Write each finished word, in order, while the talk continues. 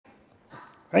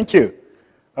Thank you.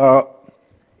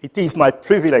 It is my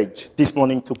privilege this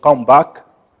morning to come back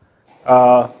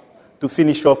to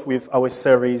finish off with our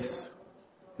series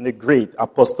in the Great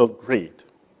Apostle Creed.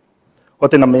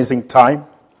 What an amazing time.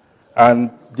 And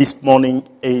this morning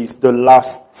is the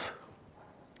last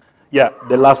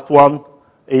one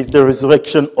is the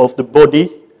resurrection of the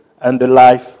body and the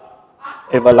life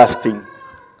everlasting.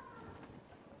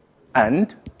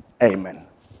 And amen.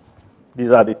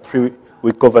 These are the three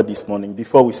we covered this morning.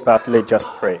 Before we start, let's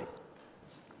just pray.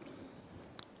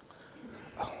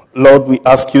 Lord, we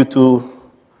ask you to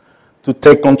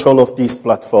take control of this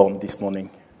platform this morning.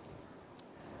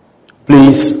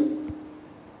 Please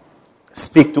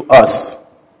speak to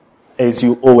us as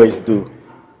you always do.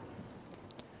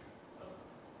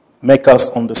 Make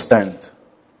us understand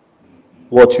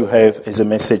what you have as a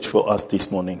message for us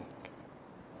this morning.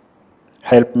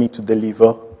 Help me to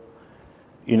deliver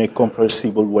in a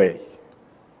comprehensible way.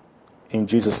 In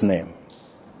Jesus' name,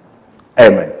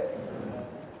 amen.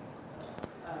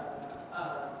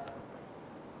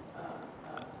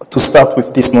 To start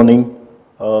with this morning,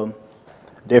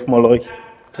 Dave Molloy,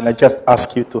 can I just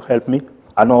ask you to help me?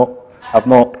 I know I've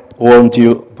not warned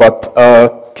you, but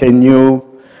can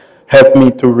you help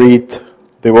me to read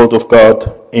the Word of God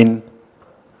in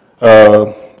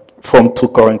from 2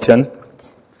 Corinthians?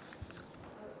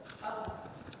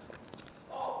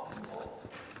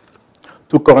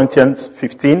 2 Corinthians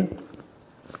 15,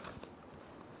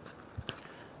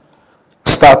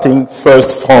 starting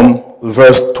first from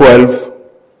verse 12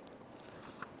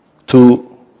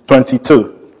 to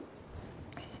 22.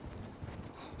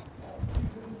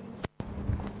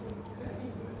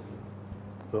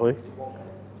 Sorry?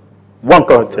 1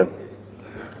 Corinthians.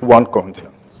 1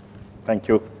 Corinthians. Thank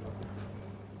you.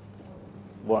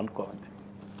 1 Corinthians.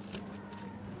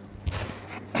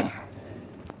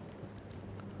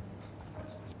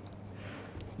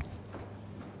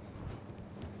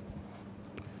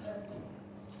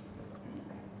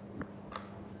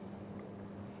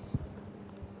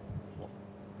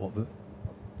 What verse?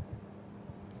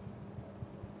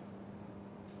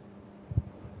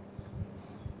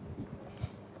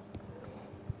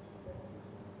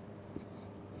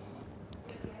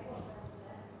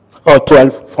 Oh,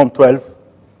 12, from 12.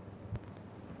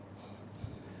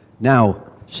 Now,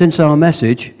 since our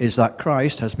message is that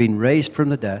Christ has been raised from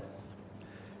the dead,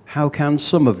 how can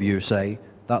some of you say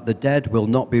that the dead will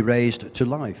not be raised to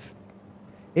life?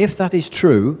 If that is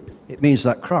true, it means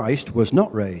that Christ was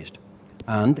not raised.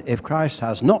 And if Christ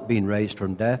has not been raised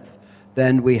from death,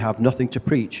 then we have nothing to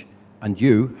preach, and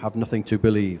you have nothing to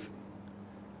believe.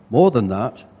 More than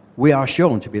that, we are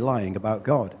shown to be lying about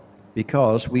God,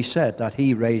 because we said that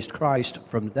he raised Christ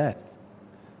from death.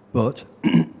 But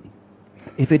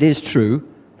if it is true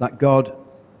that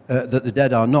that the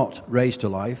dead are not raised to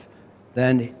life,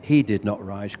 then he did not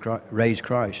raise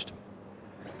Christ.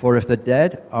 For if the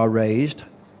dead are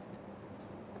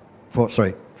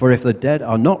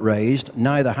not raised,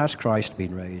 neither has Christ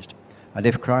been raised. And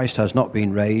if Christ has not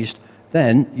been raised,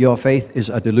 then your faith is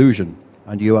a delusion,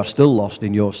 and you are still lost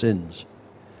in your sins.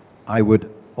 I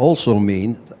would also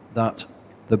mean that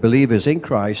the believers in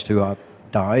Christ who have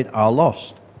died are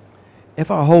lost.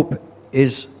 If our hope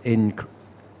in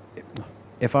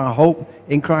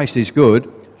Christ is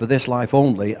good for this life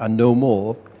only and no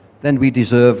more, then we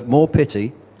deserve more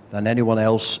pity than anyone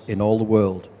else in all the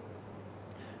world.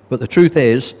 But the truth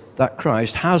is that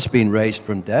Christ has been raised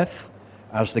from death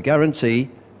as the guarantee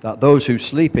that those who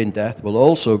sleep in death will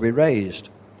also be raised.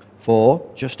 For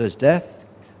just as death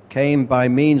came by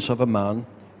means of a man,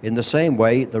 in the same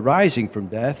way the rising from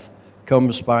death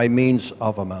comes by means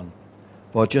of a man.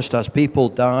 For just as people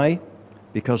die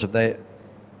because of their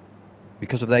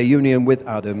union with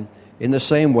Adam, in the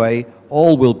same way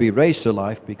all will be raised to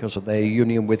life because of their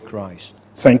union with Christ.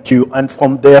 Thank you. And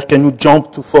from there, can you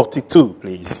jump to 42,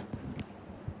 please?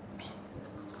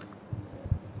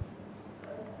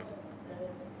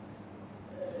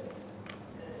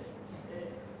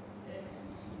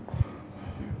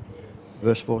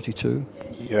 Verse 42.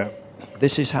 Yeah.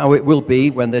 This is how it will be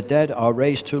when the dead are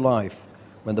raised to life.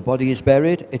 When the body is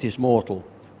buried, it is mortal.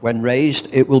 When raised,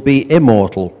 it will be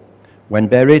immortal. When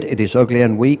buried, it is ugly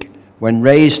and weak. When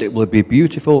raised, it will be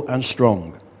beautiful and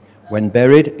strong. When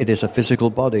buried, it is a physical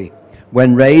body.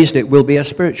 When raised, it will be a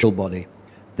spiritual body.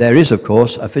 There is, of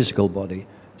course, a physical body,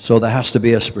 so there has to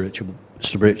be a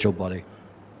spiritual body.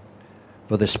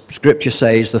 For the scripture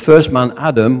says, the first man,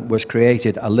 Adam, was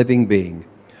created a living being,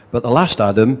 but the last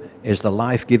Adam is the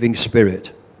life-giving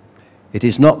spirit. It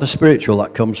is not the spiritual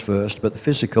that comes first, but the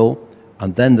physical,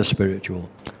 and then the spiritual.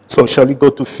 So shall we go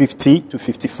to 50 to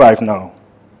 55 now?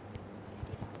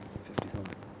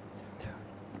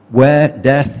 Where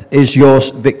death is your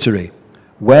victory,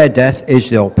 where death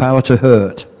is your power to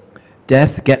hurt.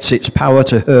 Death gets its power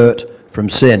to hurt from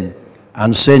sin,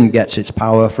 and sin gets its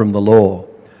power from the law.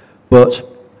 But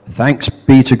thanks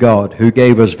be to God who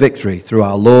gave us victory through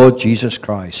our Lord Jesus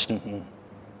Christ. Mm-hmm.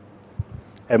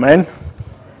 Amen.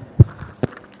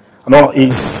 I know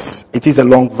it is a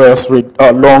long verse,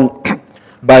 long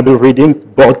Bible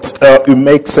reading, but it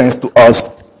makes sense to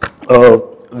us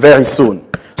very soon.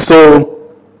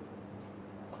 So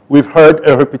we've heard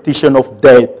a repetition of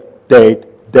dead, dead,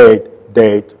 dead,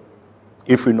 dead.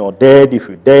 If you're not dead, if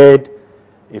you're dead,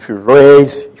 if you're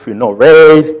raised, if you're not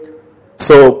raised.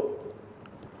 So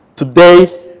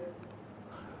today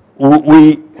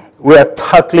we are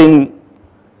tackling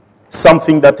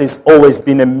something that has always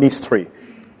been a mystery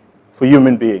for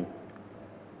human being,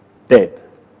 dead.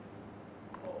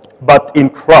 But in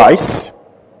Christ,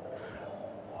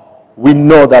 we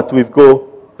know that we've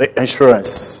got the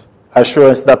assurance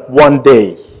that one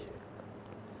day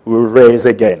we will raise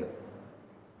again.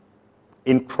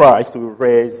 In Christ, we will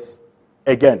raise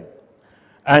again.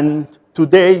 And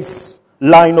today's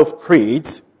line of creed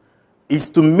is,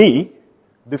 to me,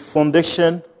 the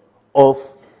foundation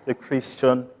of the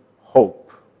Christian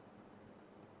hope.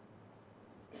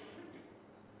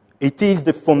 It is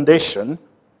the foundation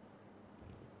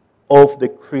of the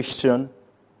Christian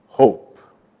hope.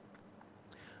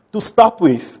 To start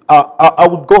with, I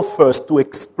would go first to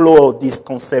explore this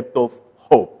concept of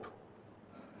hope.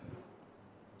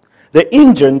 The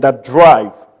engine that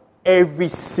drives every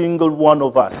single one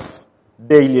of us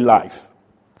daily life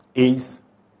is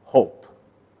hope.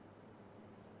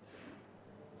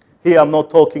 Here I'm not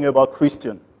talking about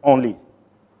Christian only.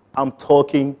 I'm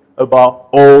talking about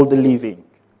all the living,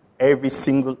 every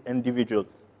single individual.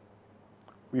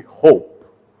 We hope.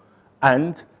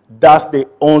 And that's the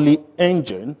only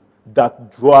engine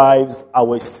that drives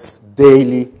our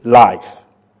daily life.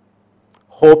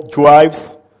 Hope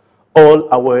drives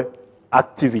all our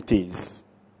activities.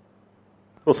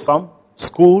 For some,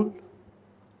 school,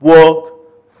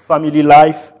 work, family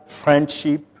life,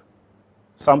 friendship,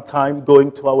 sometime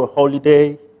going to our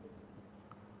holiday,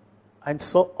 and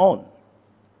so on.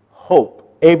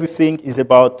 Hope. Everything is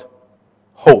about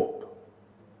hope.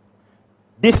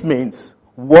 This means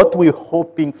what we're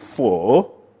hoping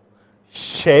for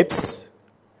shapes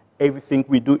everything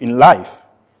we do in life.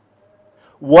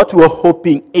 What we're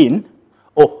hoping in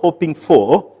or hoping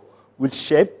for will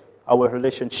shape our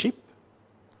relationship,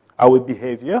 our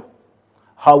behavior,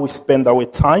 how we spend our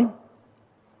time,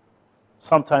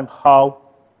 sometimes how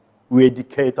we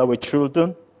educate our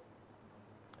children,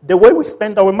 the way we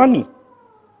spend our money.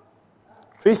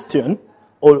 Christian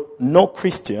or no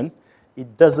Christian,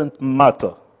 it doesn't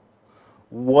matter.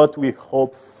 What we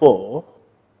hope for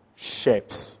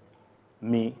shapes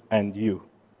me and you.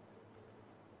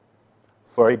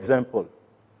 For example,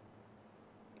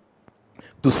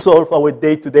 to solve our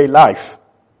day-to-day life,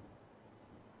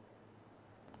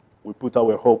 we put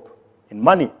our hope in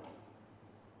money.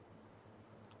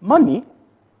 Money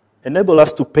enables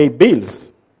us to pay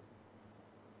bills,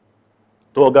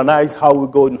 to organize how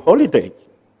we go on holiday,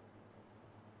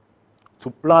 to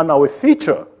plan our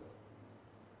future.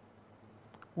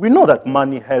 We know that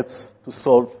money helps to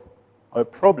solve our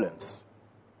problems.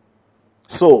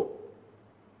 So,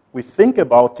 we think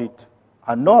about it.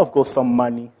 I know I've got some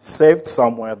money saved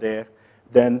somewhere there.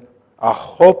 Then I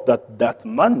hope that that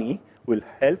money will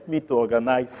help me to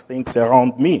organize things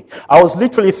around me. I was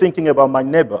literally thinking about my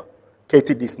neighbor,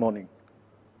 Katie, this morning.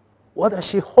 What does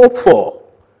she hope for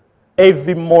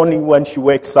every morning when she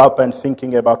wakes up and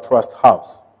thinking about Trust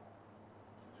House?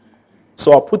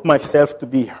 So I put myself to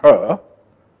be her,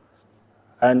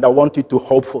 and I wanted to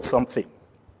hope for something.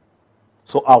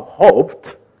 So I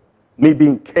hoped, me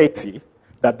being Katie,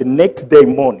 that the next day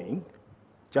morning,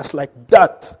 just like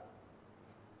that,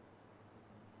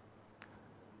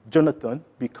 Jonathan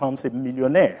becomes a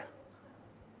millionaire.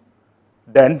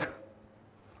 Then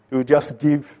he will just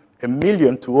give $1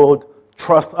 million toward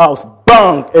Trust House.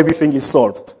 Bang! Everything is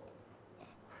solved.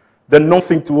 Then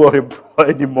nothing to worry about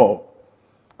anymore.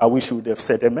 I wish you would have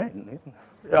said amen.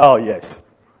 Oh, yes.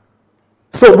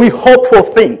 So we hope for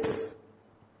things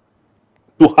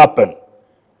to happen.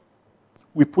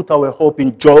 We put our hope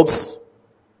in jobs,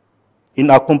 in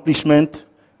accomplishment,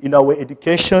 in our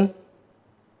education.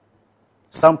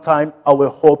 Sometimes our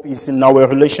hope is in our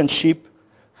relationship,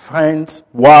 friends,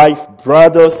 wife,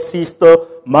 brother, sister,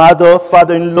 mother,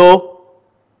 father-in-law,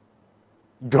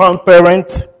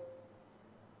 grandparent.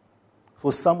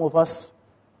 For some of us,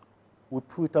 we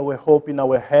put our hope in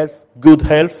our health, good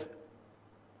health,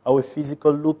 our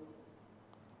physical look.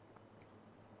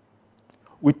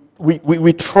 We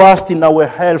we trust in our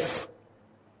health,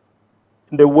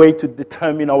 in the way to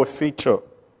determine our future.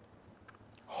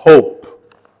 Hope.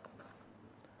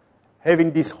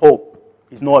 Having this hope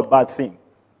is not a bad thing.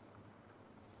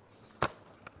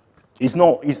 It's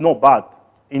not bad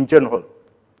in general.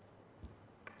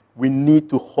 We need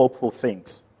to hope for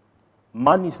things.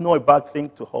 Money is not a bad thing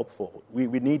to hope for. We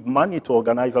need money to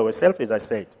organize ourselves, as I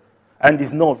said. And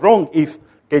it's not wrong if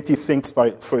Katie thinks,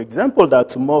 for example, that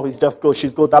tomorrow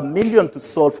she's got $1 million to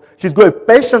solve. She's got a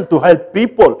passion to help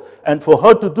people. And for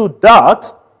her to do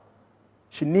that,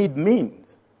 she needs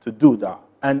means to do that.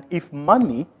 And if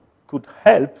money could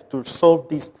help to solve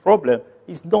this problem,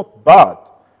 it's not bad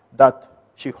that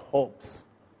she hopes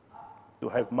to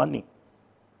have money.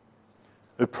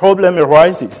 The problem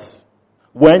arises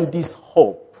when this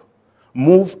hope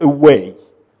moves away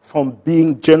from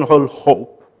being general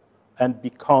hope and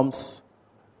becomes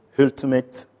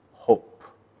ultimate hope,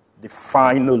 the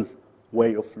final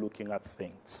way of looking at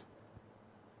things.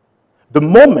 The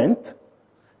moment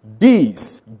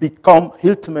these become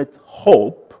ultimate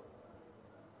hope,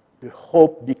 the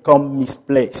hope becomes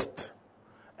misplaced.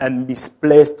 And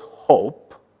misplaced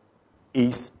hope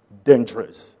is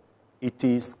dangerous. It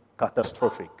is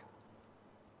catastrophic.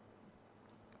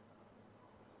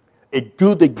 A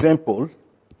good example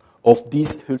of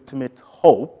this ultimate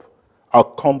hope, I'll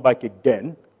come back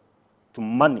again to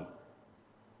money.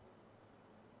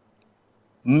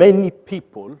 Many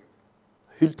people,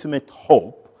 ultimate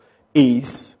hope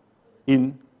is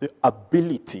in the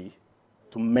ability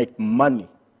to make money.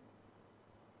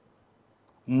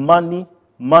 Money,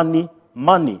 money,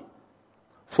 money.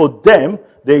 For them,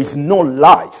 there is no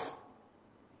life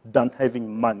than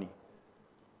having money.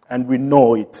 And we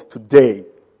know it today.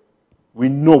 We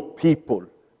know people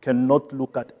cannot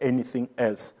look at anything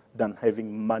else than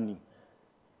having money.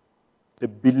 They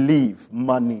believe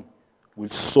money will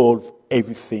solve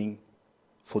everything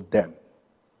for them.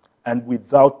 And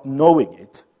without knowing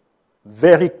it,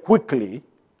 very quickly,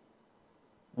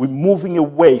 we're moving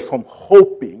away from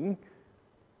hoping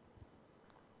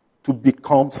to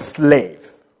become slave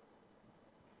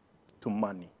to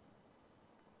money.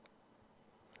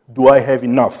 Do I have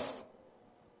enough?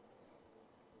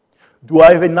 Do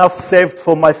I have enough saved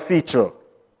for my future?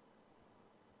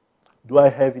 Do I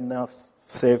have enough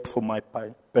saved for my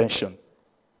pension?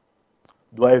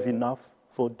 Do I have enough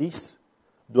for this?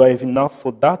 Do I have enough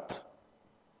for that?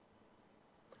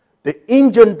 The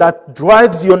engine that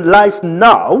drives your life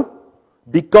now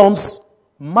becomes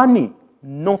money,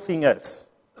 nothing else.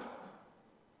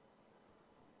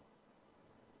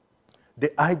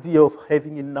 The idea of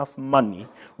having enough money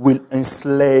will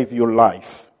enslave your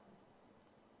life.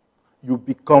 You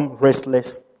become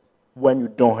restless when you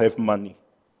don't have money.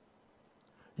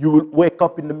 You will wake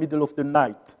up in the middle of the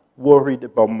night worried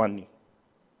about money.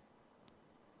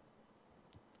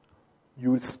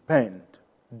 You will spend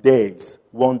days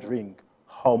wondering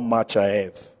how much I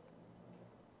have.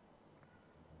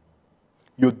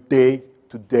 Your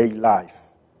day-to-day life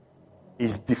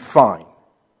is defined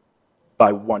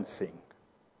by one thing.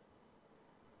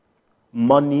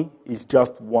 Money is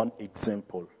just one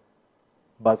example,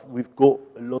 but we've got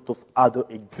a lot of other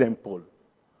examples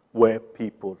where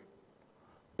people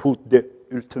put the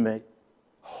ultimate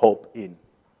hope in.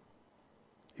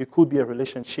 It could be a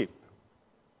relationship.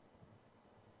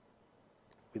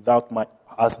 Without my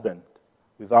husband,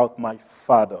 without my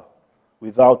father,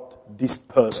 without this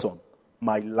person,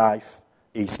 my life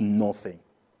is nothing.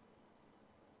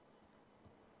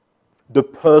 The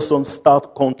person starts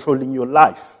controlling your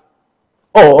life.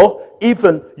 Or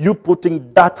even you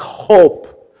putting that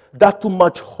hope, that too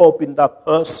much hope in that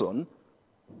person,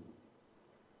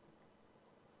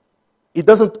 it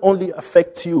doesn't only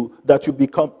affect you that you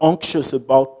become anxious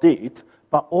about it,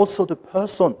 but also the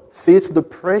person feels the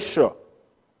pressure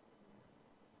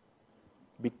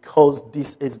because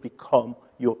this has become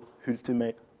your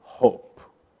ultimate hope.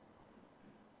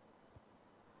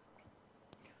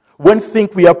 When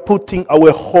things we are putting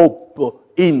our hope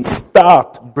in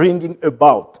start bringing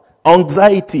about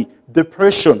anxiety,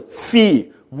 depression,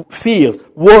 fears,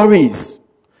 worries,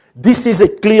 this is a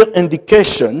clear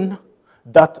indication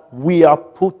that we are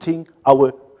putting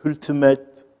our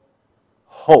ultimate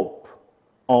hope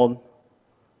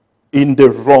in the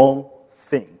wrong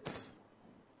things.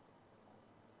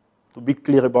 To be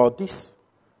clear about this,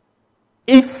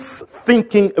 if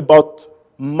thinking about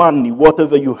money,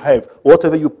 whatever you have,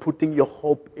 whatever you're putting your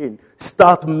hope in,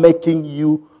 start making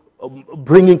you,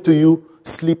 bringing to you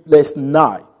sleepless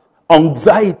night,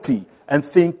 anxiety, and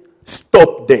think,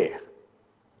 stop there.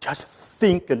 Just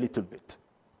think a little bit.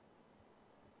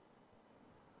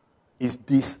 Is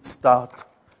this start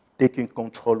taking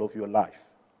control of your life?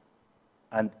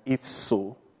 And if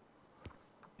so,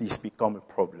 this becomes a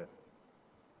problem.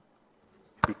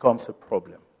 It becomes a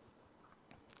problem.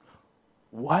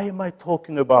 Why am I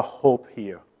talking about hope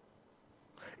here?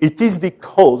 It is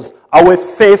because our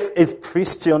faith as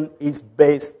Christian is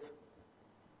based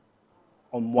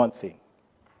on one thing: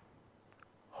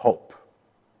 hope.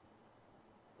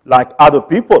 Like other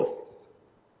people,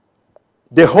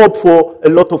 they hope for a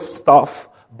lot of stuff,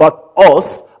 but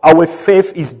us, our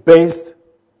faith is based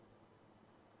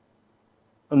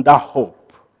on that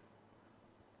hope.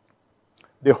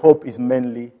 The hope is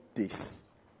mainly this: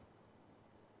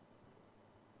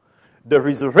 the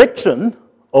resurrection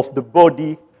of the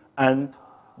body and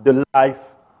the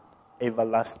life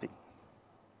everlasting.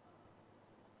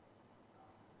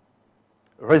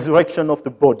 Resurrection of the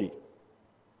body.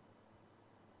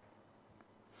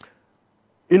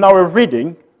 In our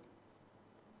reading,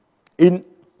 in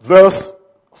verse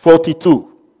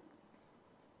 42,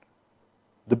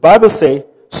 the Bible says,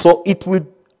 so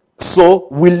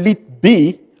will it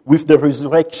be with the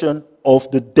resurrection of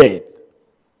the dead.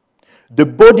 The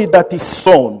body that is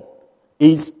sown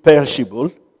is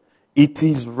perishable, it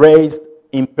is raised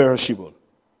imperishable.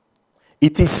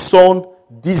 It is sown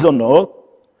dishonored,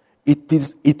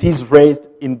 it is raised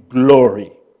in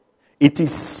glory. It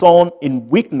is sown in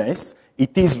weakness,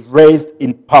 it is raised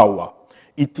in power.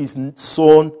 It is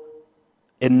sown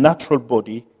a natural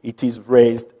body, it is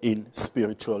raised in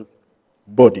spiritual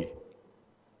body.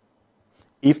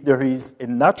 If there is a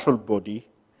natural body,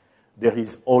 there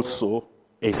is also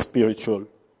a spiritual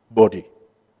body.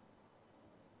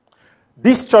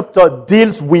 This chapter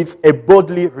deals with a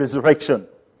bodily resurrection.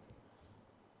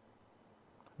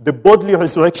 The bodily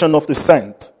resurrection of the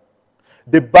saint.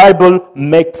 This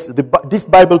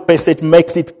Bible passage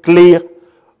makes it clear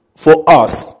for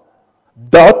us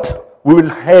that we will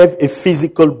have a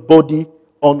physical body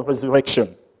on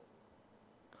resurrection.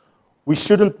 We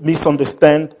shouldn't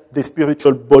misunderstand the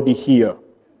spiritual body here.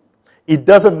 It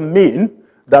doesn't mean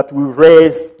that we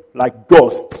raise like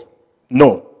ghosts.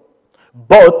 No.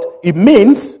 But it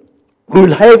means we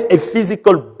will have a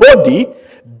physical body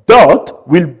that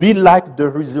will be like the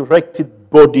resurrected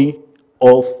body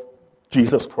of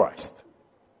Jesus Christ.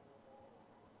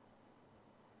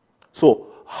 So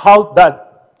how that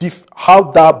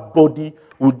body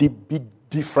would it be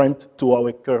different to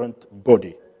our current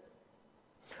body?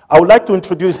 I would like to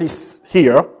introduce this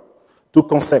here, two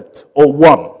concepts, or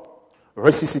one,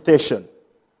 resuscitation,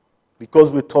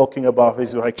 because we're talking about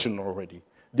resurrection already.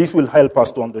 This will help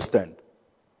us to understand.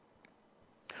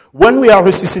 When we are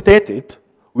resuscitated,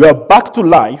 we are back to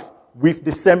life with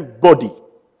the same body,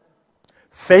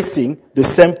 facing the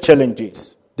same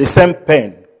challenges, the same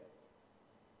pain.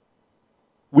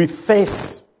 We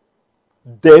face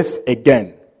death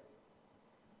again.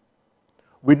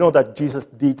 We know that Jesus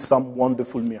did some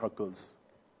wonderful miracles.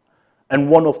 And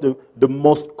one of the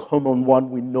most common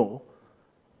one we know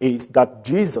is that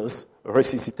Jesus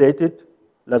resuscitated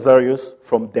Lazarus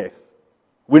from death.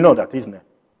 We know that, isn't it?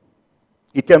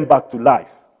 He came back to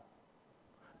life.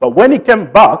 But when he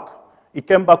came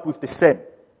back with the same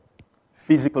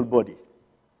physical body.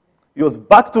 He was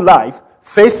back to life,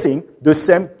 facing the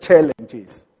same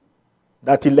challenges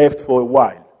that he left for a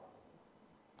while.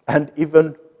 And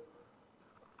even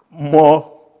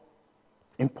more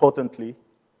importantly,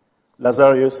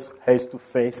 Lazarus has to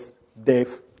face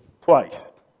death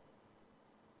twice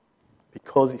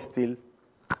because he still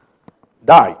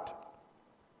died.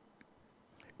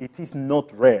 It is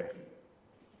not rare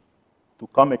to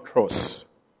come across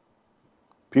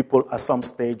people at some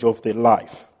stage of their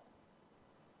life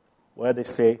where they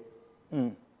say,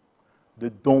 they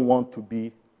don't want to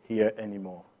be here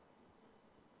anymore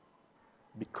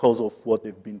because of what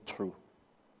they've been through.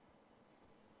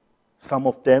 Some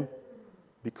of them,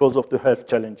 because of the health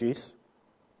challenges.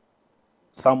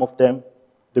 Some of them,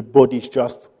 the body is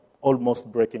just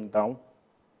almost breaking down.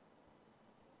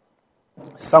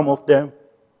 Some of them,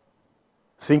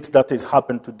 things that has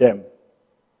happened to them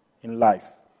in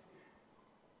life.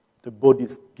 The body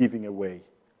is giving away,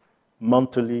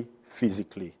 mentally,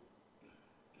 physically.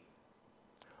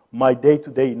 My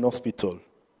day-to-day in hospital,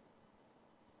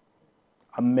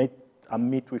 I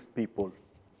meet with people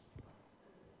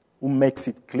who makes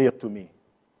it clear to me,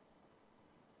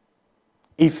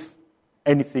 if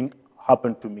anything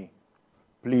happened to me,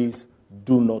 please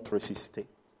do not resuscitate.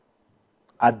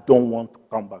 I don't want to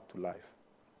come back to life.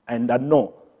 And I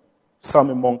know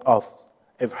some among us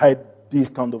have had this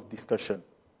kind of discussion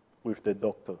with the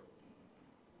doctor.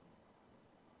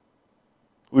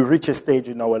 We reach a stage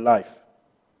in our life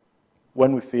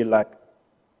when we feel like,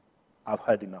 I've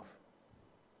had enough.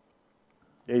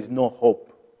 there is no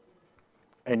hope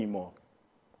anymore.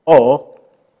 Or,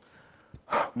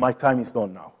 my time is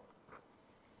gone now.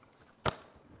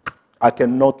 I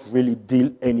cannot really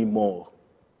deal anymore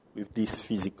with this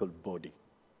physical body.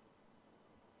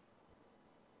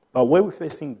 But when we're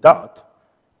facing that,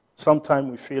 sometimes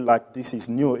we feel like this is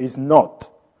new. It's not.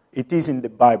 It is in the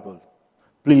Bible.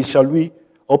 Please, shall we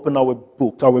open our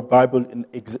book, our Bible in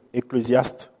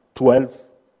Ecclesiastes 12,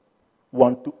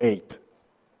 1 to 8.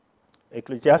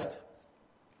 Ecclesiastes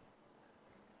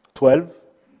 12,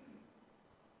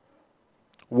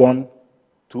 1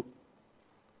 to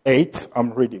 8.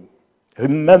 I'm reading.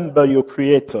 Remember your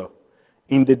Creator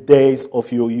in the days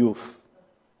of your youth,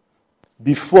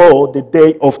 before the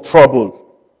day of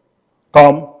trouble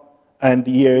come and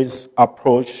the years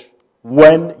approach,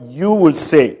 when you will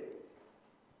say,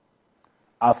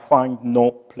 I find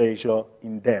no pleasure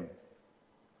in them.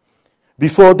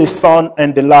 Before the sun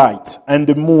and the light and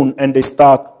the moon and the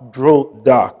stars grow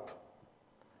dark,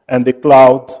 and the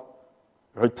clouds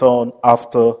return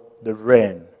after the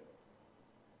rain.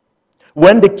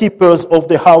 When the keepers of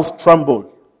the house tremble,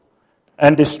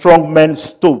 and the strong men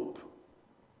stoop,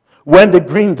 when the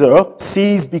grinder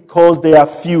cease because they are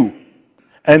few,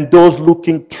 and those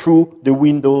looking through the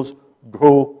windows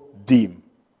grow dim.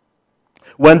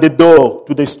 When the door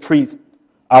to the street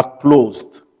are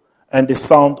closed, and the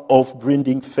sound of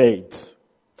grinding fades.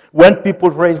 When people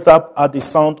raised up at the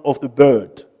sound of the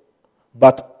bird,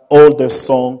 but all their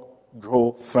song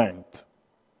grow faint.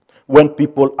 When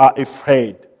people are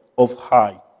afraid of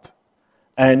height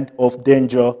and of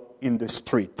danger in the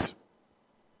street.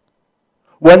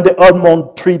 When the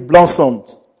almond tree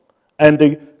blossoms and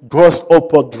the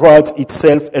grasshopper drags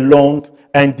itself along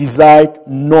and desires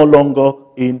no longer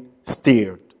in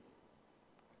steered.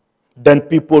 Then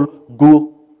people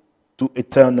go to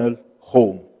eternal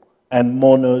home and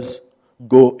mourners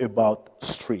go about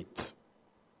streets.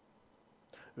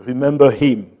 Remember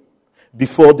him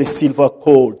before the silver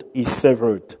cord is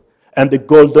severed and the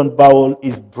golden bowl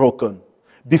is broken,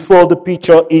 before the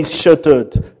pitcher is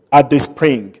shattered at the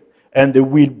spring and the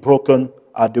wheel broken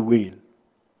at the wheel.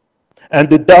 And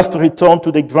the dust returned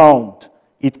to the ground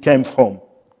it came from,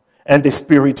 and the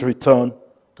spirit returned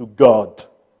to God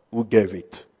who gave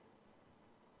it.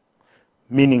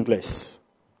 Meaningless,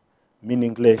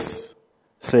 meaningless,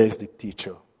 says the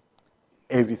teacher.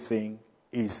 Everything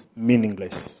is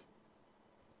meaningless.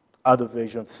 Other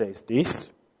version says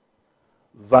this: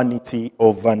 vanity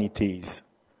of vanities,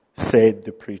 said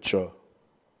the preacher.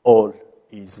 All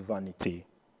is vanity.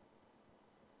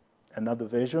 Another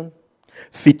version: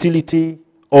 futility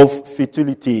of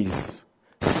futilities,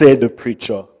 said the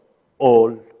preacher.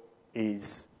 All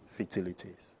is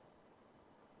futilities.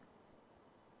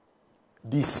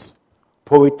 This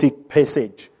poetic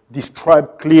passage describes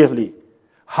clearly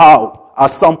how,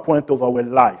 at some point of our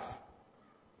life,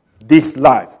 this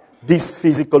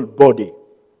physical body,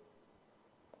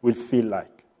 will feel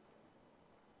like.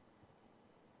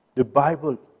 The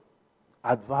Bible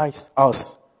advises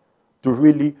us to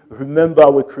really remember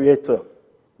our Creator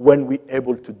when we're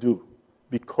able to do,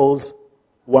 because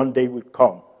one day will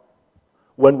come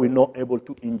when we're not able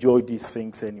to enjoy these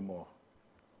things anymore.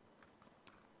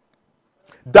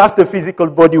 That's the physical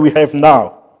body we have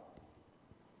now.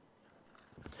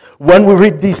 When we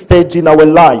reach this stage in our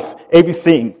life,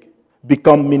 everything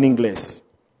becomes meaningless.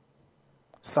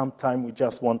 Sometimes we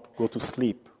just want to go to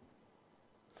sleep.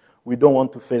 We don't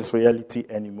want to face reality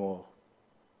anymore.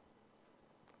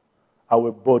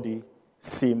 Our body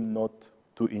seems not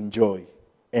to enjoy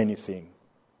anything.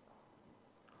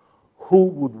 Who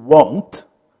would want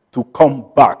to come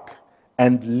back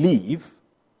and live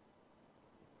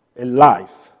a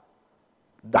life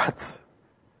that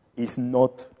is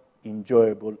not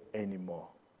enjoyable anymore?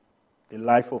 The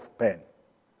life of pain,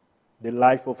 the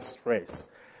life of stress,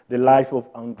 the life of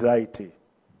anxiety.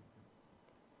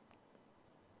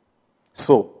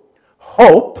 So,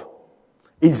 hope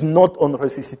is not on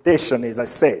resuscitation, as I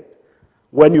said.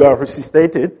 When you are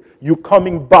resuscitated, you're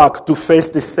coming back to face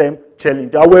the same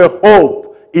challenge. Our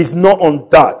hope is not on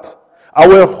that.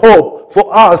 Our hope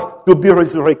for us to be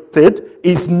resurrected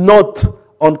is not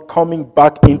on coming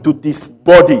back into this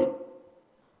body.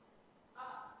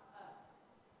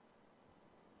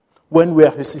 When we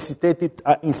are resuscitated,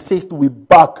 I insist we're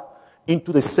back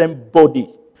into the same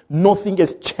body. Nothing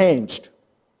has changed.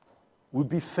 We'll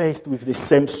be faced with the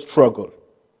same struggle.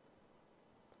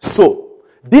 So,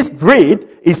 this grade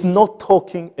is not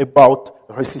talking about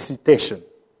resuscitation.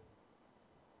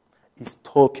 It's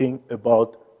talking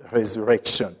about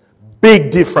resurrection. Big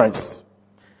difference.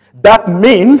 That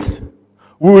means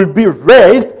we will be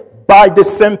raised by the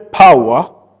same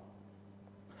power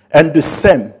and the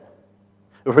same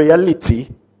reality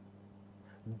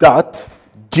that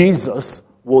Jesus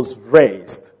was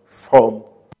raised from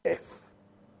death.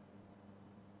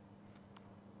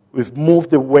 We've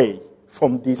moved away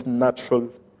from this natural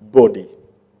body.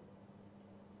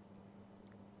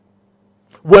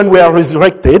 When we are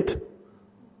resurrected,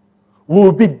 we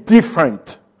will be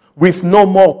different with no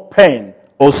more pain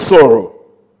or sorrow.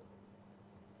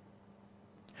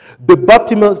 The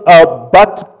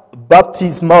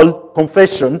baptismal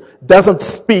confession doesn't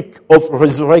speak of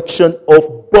resurrection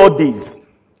of bodies.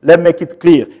 Let's make it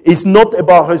clear. It's not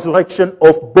about resurrection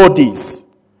of bodies,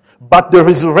 but the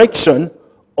resurrection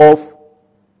of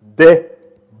the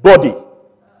body.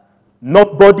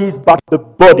 Not bodies, but the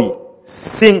body.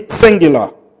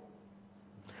 Singular.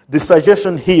 The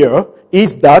suggestion here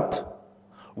is that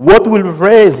what will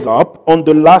raise up on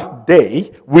the last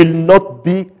day will not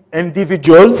be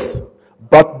individuals,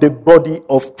 but the body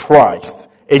of Christ.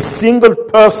 A single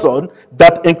person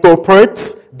that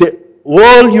incorporates the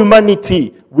whole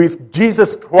humanity with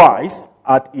Jesus Christ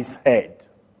at his head.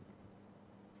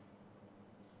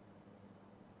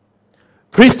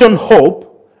 Christian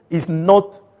hope is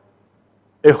not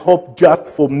a hope just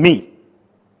for me.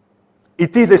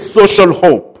 It is a social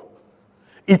hope.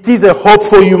 It is a hope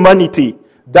for humanity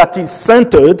that is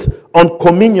centered on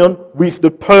communion with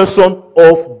the person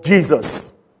of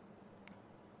Jesus.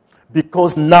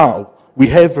 Because now we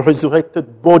have a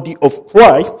resurrected body of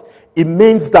Christ, it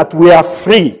means that we are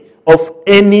free of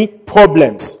any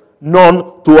problems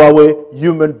known to our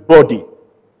human body.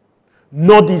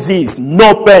 No disease,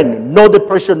 no pain, no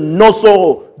depression, no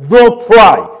sorrow, no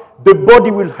cry. The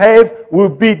body will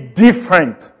be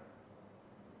different.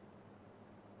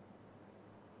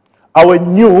 Our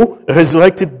new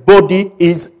resurrected body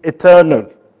is eternal.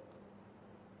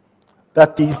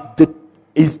 That is,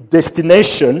 its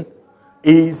destination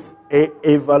is an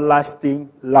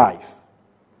everlasting life.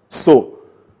 So,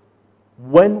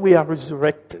 when we are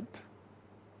resurrected,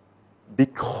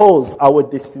 because our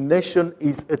destination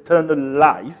is eternal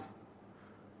life,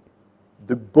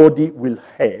 the body will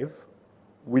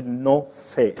not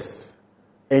face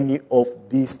any of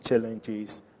these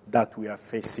challenges that we are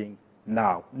facing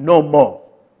now. No more.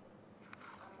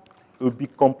 It will be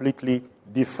completely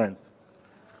different.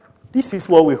 This is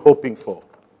what we're hoping for.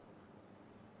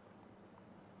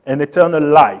 An eternal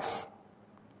life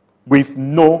with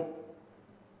no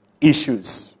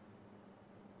issues.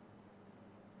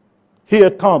 Here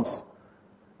comes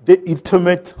the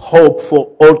ultimate hope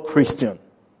for all Christians.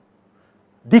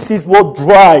 This is what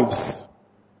drives,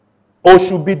 or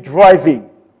should be driving,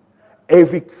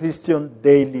 every Christian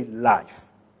daily life.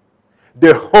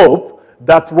 The hope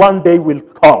that one day will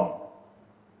come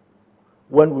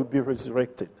when we'll be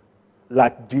resurrected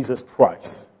like Jesus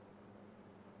Christ,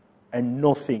 and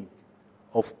nothing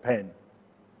of pain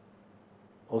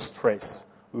or stress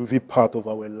will be part of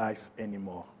our life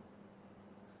anymore.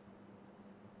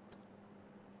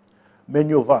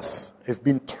 Many of us have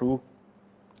been through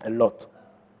a lot.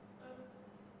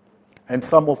 And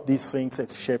some of these things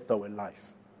have shaped our life.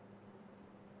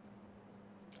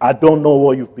 I don't know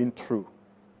what you've been through.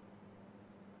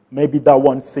 Maybe that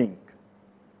one thing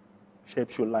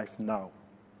shapes your life now.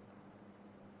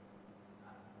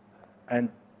 And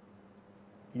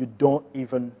you don't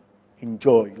even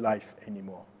enjoy life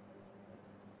anymore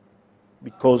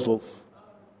because of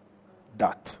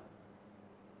that.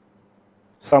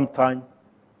 Sometimes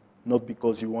not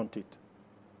because you want it.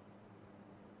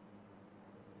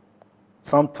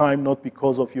 Sometimes not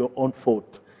because of your own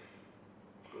fault.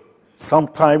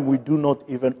 Sometimes we do not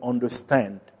even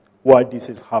understand why this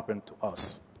has happened to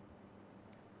us.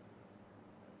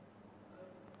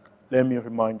 Let me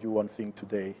remind you one thing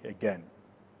today again.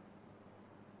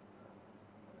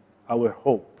 Our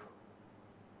hope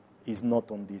is not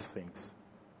on these things.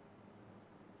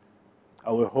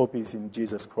 Our hope is in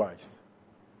Jesus Christ.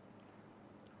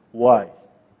 Why?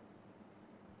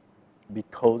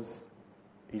 Because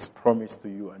He's promised to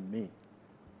you and me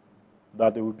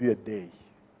that there will be a day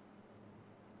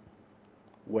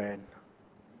when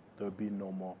there will be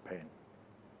no more pain.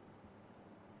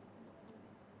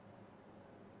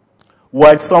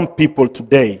 While some people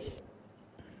today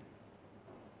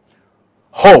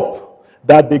hope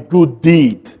that the good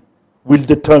deed will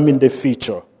determine the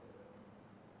future,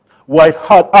 while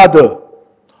others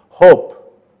hope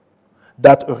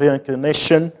that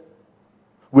reincarnation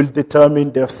will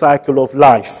determine their cycle of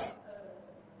life,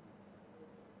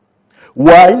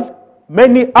 while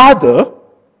many others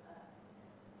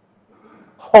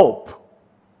hope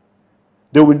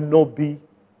there will not be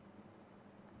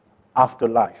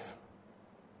afterlife.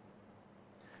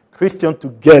 Christians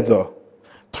together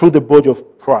through the body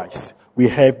of Christ, we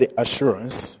have the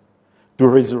assurance to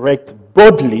resurrect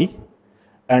bodily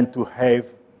and to have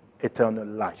eternal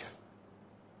life.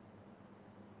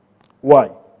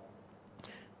 Why?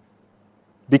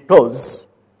 Because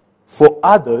for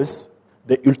others,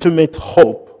 the ultimate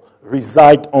hope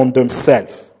resides on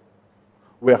themselves.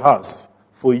 Whereas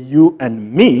for you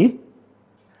and me,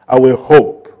 our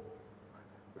hope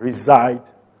resides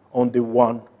on the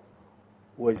one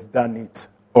who has done it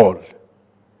all.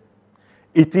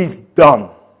 It is done,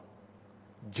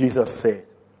 Jesus said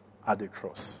at the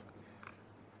cross.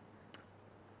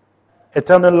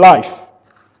 Eternal life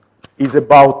is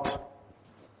about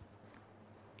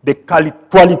the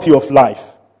quality of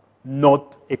life,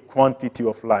 not a quantity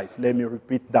of life. Let me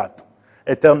repeat that.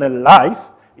 Eternal life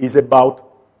is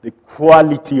about the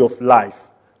quality of life,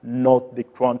 not the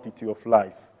quantity of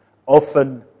life.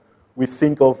 Often we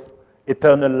think of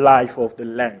eternal life of the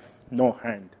length, no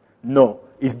hand. No,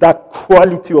 it's that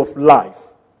quality of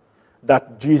life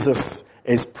that Jesus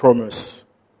has promised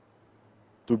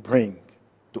to bring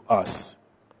to us.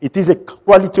 It is a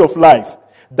quality of life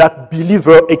that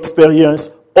believers experience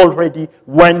already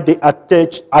when they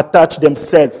attach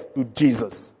themselves to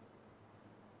Jesus.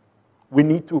 We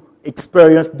need to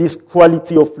experience this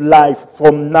quality of life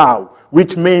from now,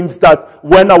 which means that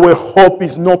when our hope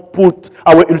is not put,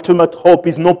 our ultimate hope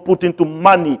is not put into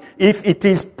money, if it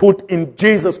is put in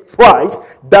Jesus Christ,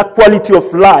 that quality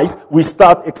of life, we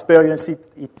start experiencing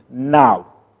it now.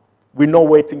 We're not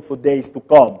waiting for days to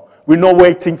come. We're not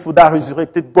waiting for that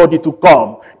resurrected body to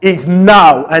come. It's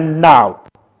now and now.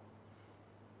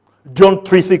 John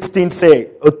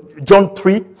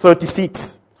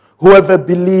 3:36. Whoever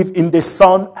believes in the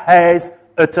Son has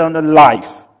eternal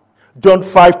life. John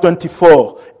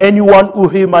 5:24. Anyone who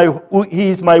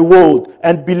hears my word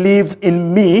and believes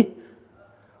in me,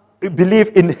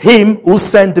 believe in him who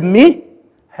sent me,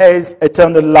 has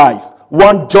eternal life.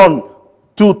 1 John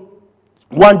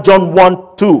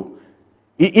 1:2.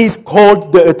 He is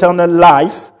called the eternal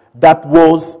life that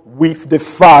was with the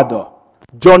Father.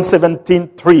 John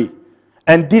 17:3.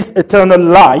 And this eternal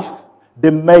life, they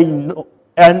may know.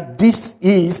 And this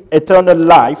is eternal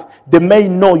life. They may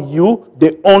know you,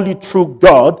 the only true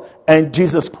God, and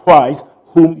Jesus Christ,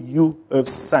 whom you have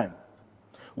sent.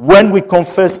 When we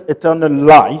confess eternal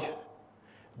life,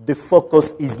 the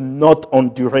focus is not on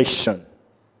duration,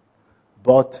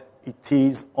 but it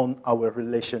is on our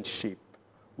relationship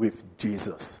with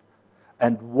Jesus.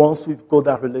 And once we've got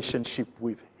that relationship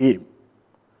with him,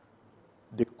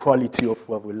 the quality of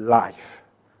our life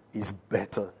is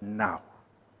better now.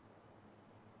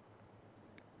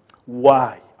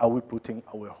 Why are we putting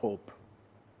our hope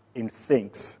in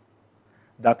things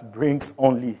that brings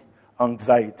only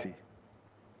anxiety,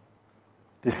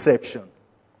 deception,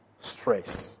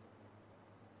 stress?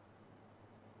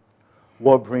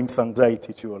 What brings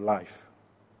anxiety to your life?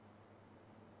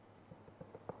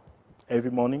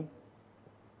 Every morning,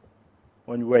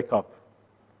 when you wake up,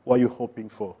 what are you hoping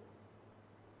for?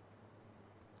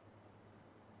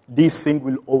 This thing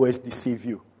will always deceive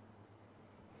you.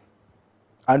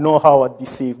 I know how I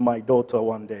deceived my daughter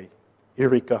one day,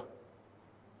 Erika.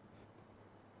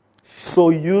 She's so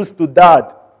used to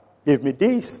dad. Give me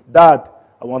this, dad.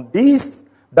 I want this,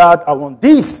 dad. I want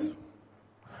this.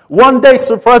 One day,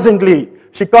 surprisingly,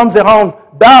 she comes around,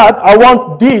 dad, I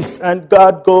want this. And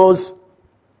God goes,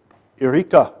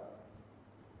 Erika,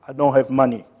 I don't have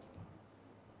money.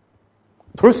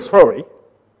 True story.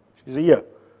 She's here.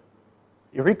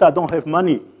 Erika, I don't have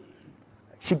money.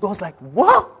 She goes like,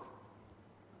 what?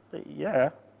 I say,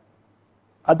 yeah,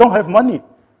 I don't have money.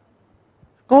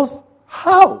 She goes,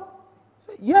 how? I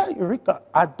say, yeah, Erika,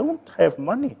 I don't have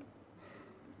money.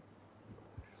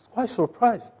 She's quite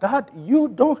surprised. Dad, you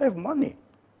don't have money.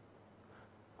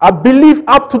 I believe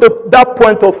up to that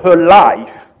point of her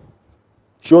life,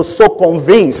 she was so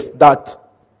convinced that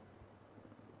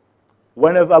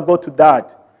whenever I go to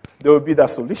dad, there will be that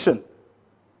solution.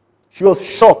 She was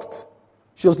shocked.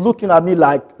 She was looking at me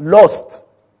like lost.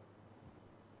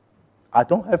 I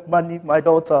don't have money, my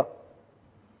daughter.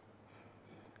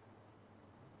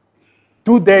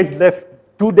 2 days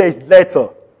later,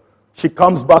 she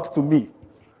comes back to me,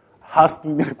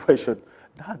 asking me the question,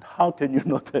 Dad, how can you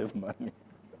not have money?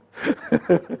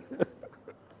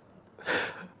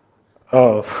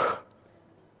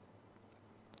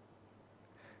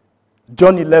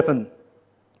 John 11,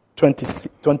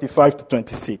 25 to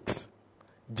 26.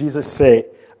 Jesus said,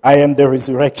 I am the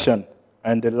resurrection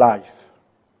and the life.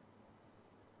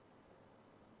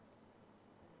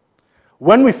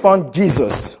 When we found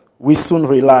Jesus, we soon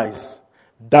realized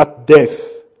that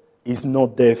death is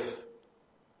not death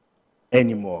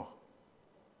anymore.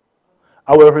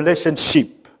 Our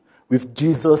relationship with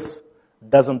Jesus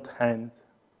doesn't end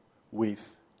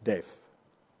with death.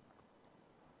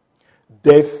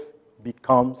 Death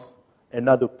becomes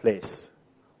another place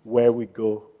where we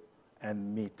go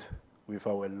and meet with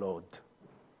our Lord.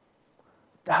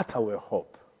 That's our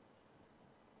hope.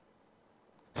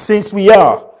 Since we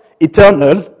are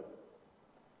eternal,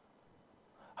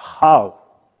 how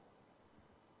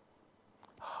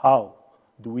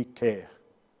do we care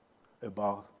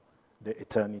about the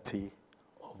eternity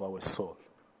of our soul?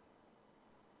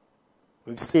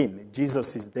 We've seen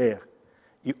Jesus is there.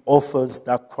 He offers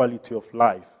that quality of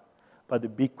life. But the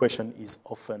big question is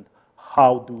often,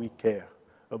 how do we care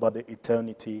about the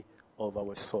eternity of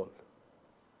our soul?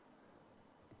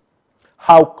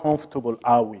 How comfortable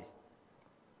are we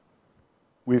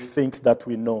with things that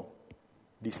we know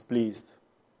displeased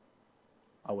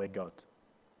our God?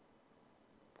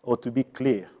 Or to be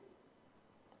clear,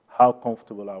 how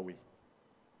comfortable are we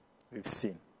with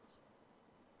sin?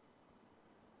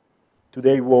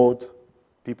 Today's world,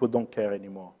 people don't care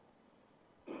anymore.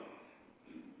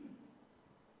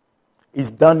 He's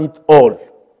done it all.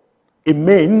 It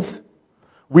means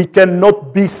we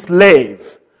cannot be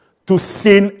slave to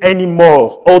sin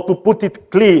anymore. Or to put it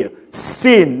clear,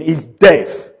 sin is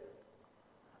death.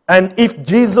 And if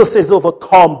Jesus has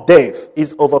overcome death,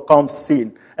 he's overcome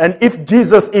sin. And if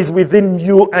Jesus is within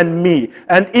you and me,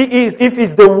 and if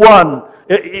he's the one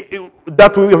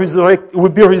that will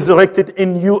be resurrected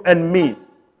in you and me,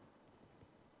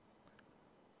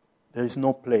 there is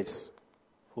no place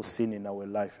for sin in our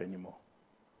life anymore.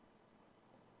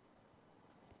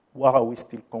 Why are we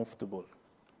still comfortable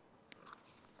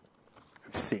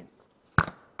with sin?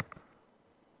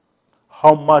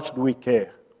 How much do we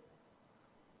care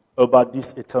about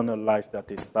this eternal life that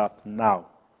is start now?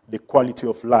 The quality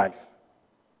of life.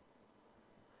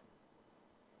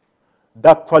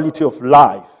 That quality of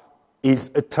life is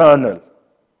eternal.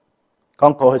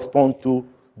 Can't correspond to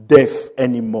death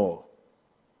anymore.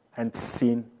 And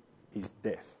sin is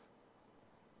death.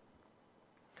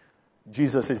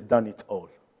 Jesus has done it all.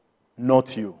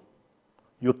 Not you.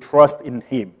 Your trust in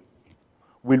him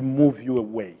will move you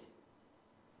away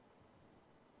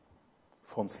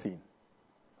from sin.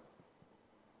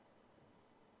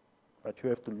 But you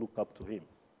have to look up to him.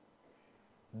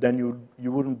 Then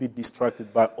you wouldn't be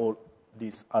distracted by all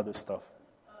this other stuff.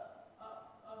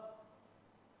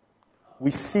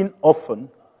 We sin often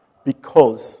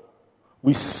because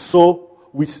we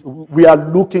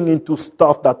are looking into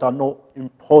stuff that are not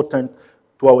important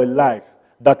to our life,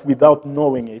 that without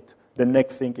knowing it, the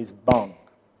next thing is bang.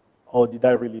 Or did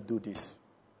I really do this?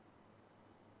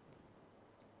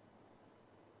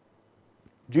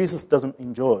 Jesus doesn't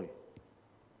enjoy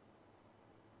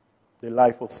the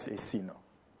life of a sinner.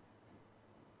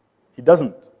 He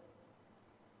doesn't.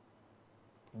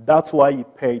 That's why he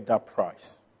paid that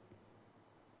price.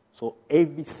 So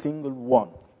every single one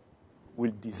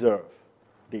will deserve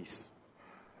this.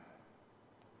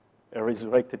 A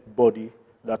resurrected body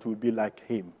that will be like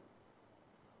him,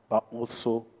 but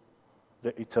also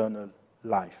the eternal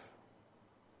life.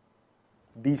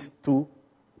 These two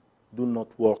do not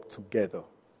work together.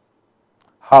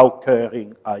 How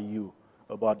caring are you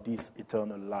about this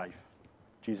eternal life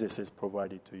Jesus has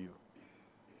provided to you?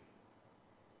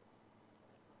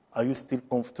 Are you still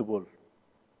comfortable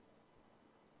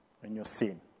in your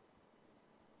sin?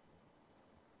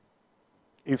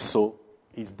 If so,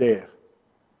 he's there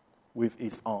with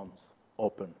his arms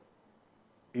open.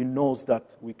 He knows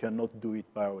that we cannot do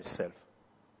it by ourselves.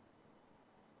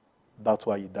 That's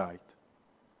why he died,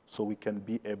 so we can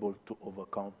be able to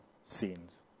overcome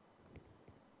sins.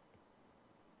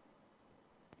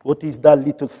 What is that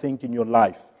little thing in your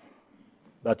life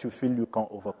that you feel you can't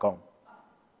overcome?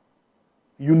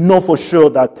 You know for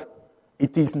sure that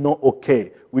it is not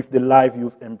okay with the life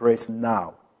you've embraced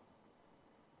now.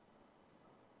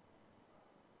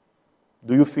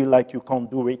 Do you feel like you can't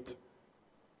do it?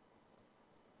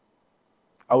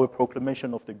 Our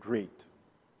proclamation of the great,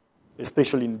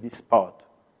 especially in this part,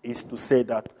 is to say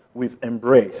that we've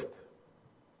embraced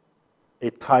a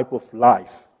type of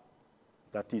life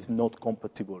that is not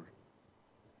compatible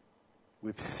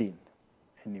with sin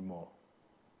anymore.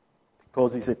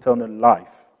 Because it's eternal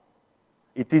life.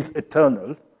 It is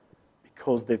eternal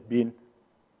because there's been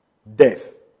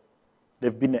death.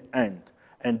 There's been an end.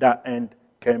 And that end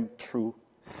came through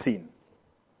sin.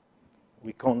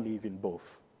 We can't live in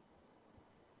both.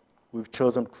 We've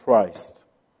chosen Christ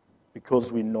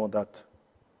because we know that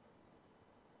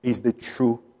He's the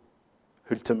true,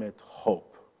 ultimate hope.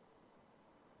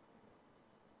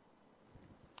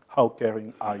 How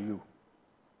caring are you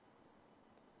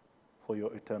for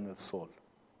your eternal soul?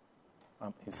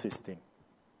 I'm insisting.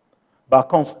 But I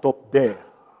can't stop there.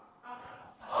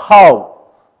 How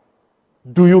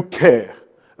do you care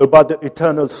about the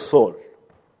eternal soul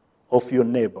of your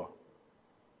neighbor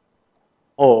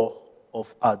or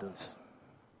of others?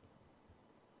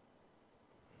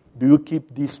 Do you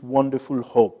keep this wonderful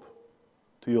hope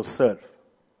to yourself?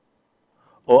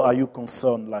 Or are you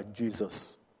concerned, like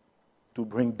Jesus, to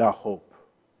bring that hope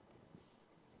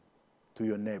to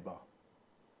your neighbor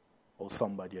or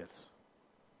somebody else?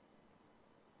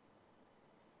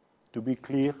 To be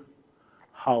clear,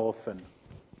 how often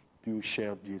do you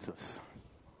share Jesus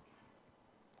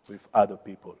with other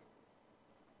people?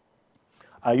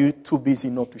 Are you too busy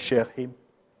not to share him?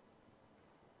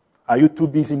 Are you too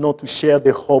busy not to share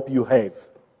the hope you have?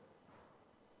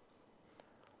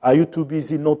 Are you too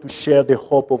busy not to share the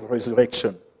hope of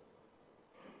resurrection?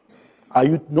 Are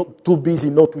you not too busy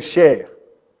not to share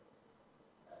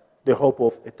the hope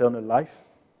of eternal life?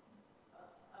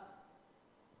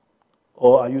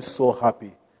 Or are you so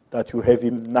happy that you have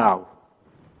him now,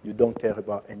 you don't care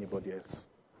about anybody else?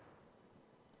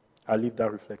 I leave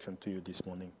that reflection to you this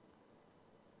morning.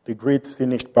 The Great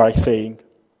finished by saying,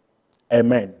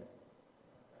 Amen.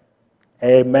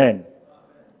 Amen.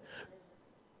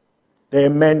 The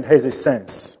amen has a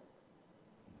sense.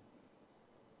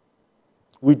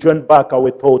 We join back our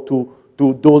thought to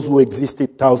those who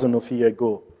existed thousands of years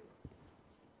ago.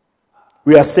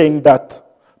 We are saying that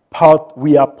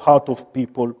we are part of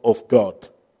people of God.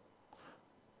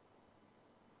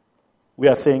 We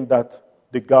are saying that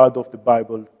the God of the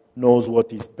Bible knows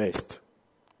what is best.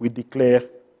 We declare,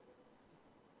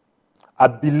 I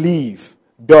believe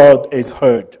God has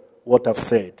heard what I've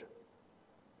said.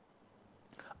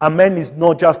 Amen is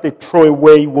not just a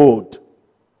throwaway word.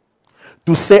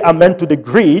 To say amen to the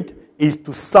creed is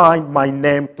to sign my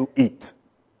name to it.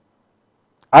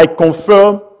 I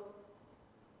confirm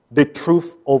the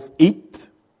truth of it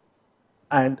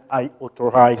and I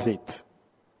authorize it.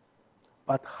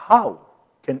 But how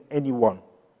can anyone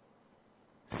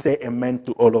say amen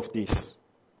to all of this?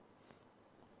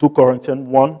 2 Corinthians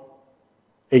 1,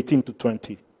 18 to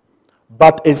 20.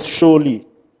 But as surely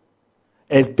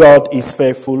as God is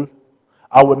faithful,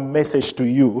 our message to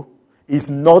you is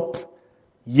not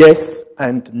yes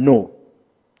and no.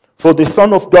 For the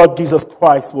Son of God, Jesus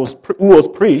Christ, who was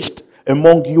preached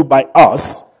among you by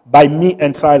us, by me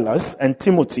and Silas and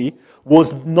Timothy,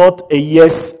 was not a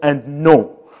yes and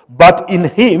no. But in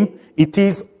him, it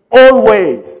is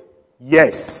always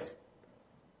yes.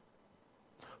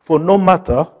 For no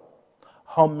matter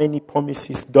how many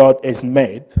promises God has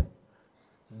made,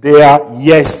 they are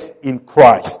yes in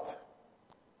Christ.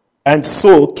 And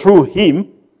so, through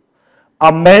him,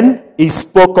 amen is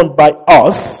spoken by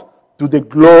us to the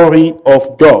glory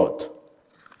of God.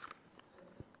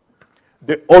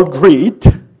 The old creed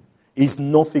is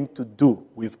nothing to do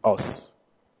with us.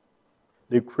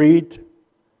 The creed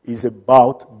is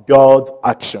about God's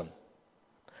action,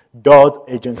 God's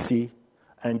agency,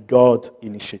 and God's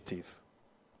initiative.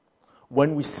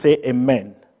 When we say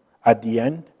amen at the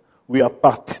end, we are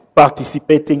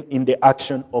participating in the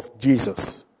action of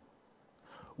Jesus.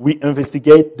 We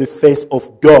investigate the face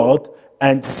of God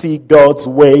and see God's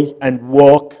way and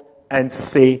walk and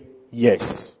say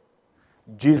yes.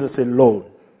 Jesus alone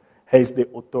has the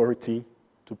authority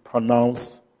to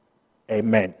pronounce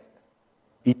amen.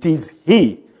 It is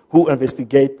he who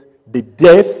investigates the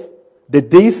depth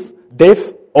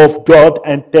of God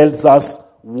and tells us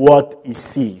what he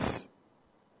sees.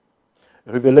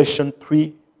 Revelation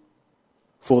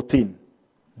 3:14.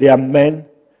 They are men,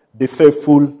 the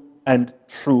faithful and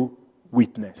true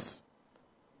witness.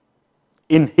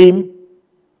 In him,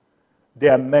 they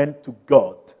are men to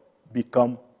God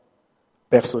become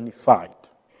personified.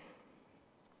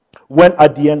 When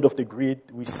at the end of the creed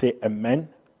we say amen,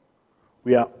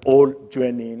 we are all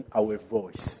joining our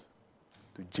voice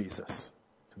to Jesus,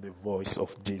 to the voice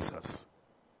of Jesus.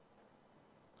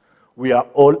 We are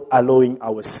all allowing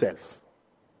ourselves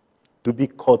to be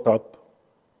caught up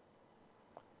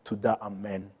to the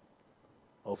amen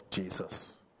of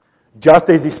Jesus. Just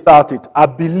as he started, I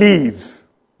believe,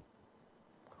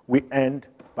 we end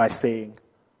by saying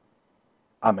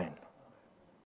amen.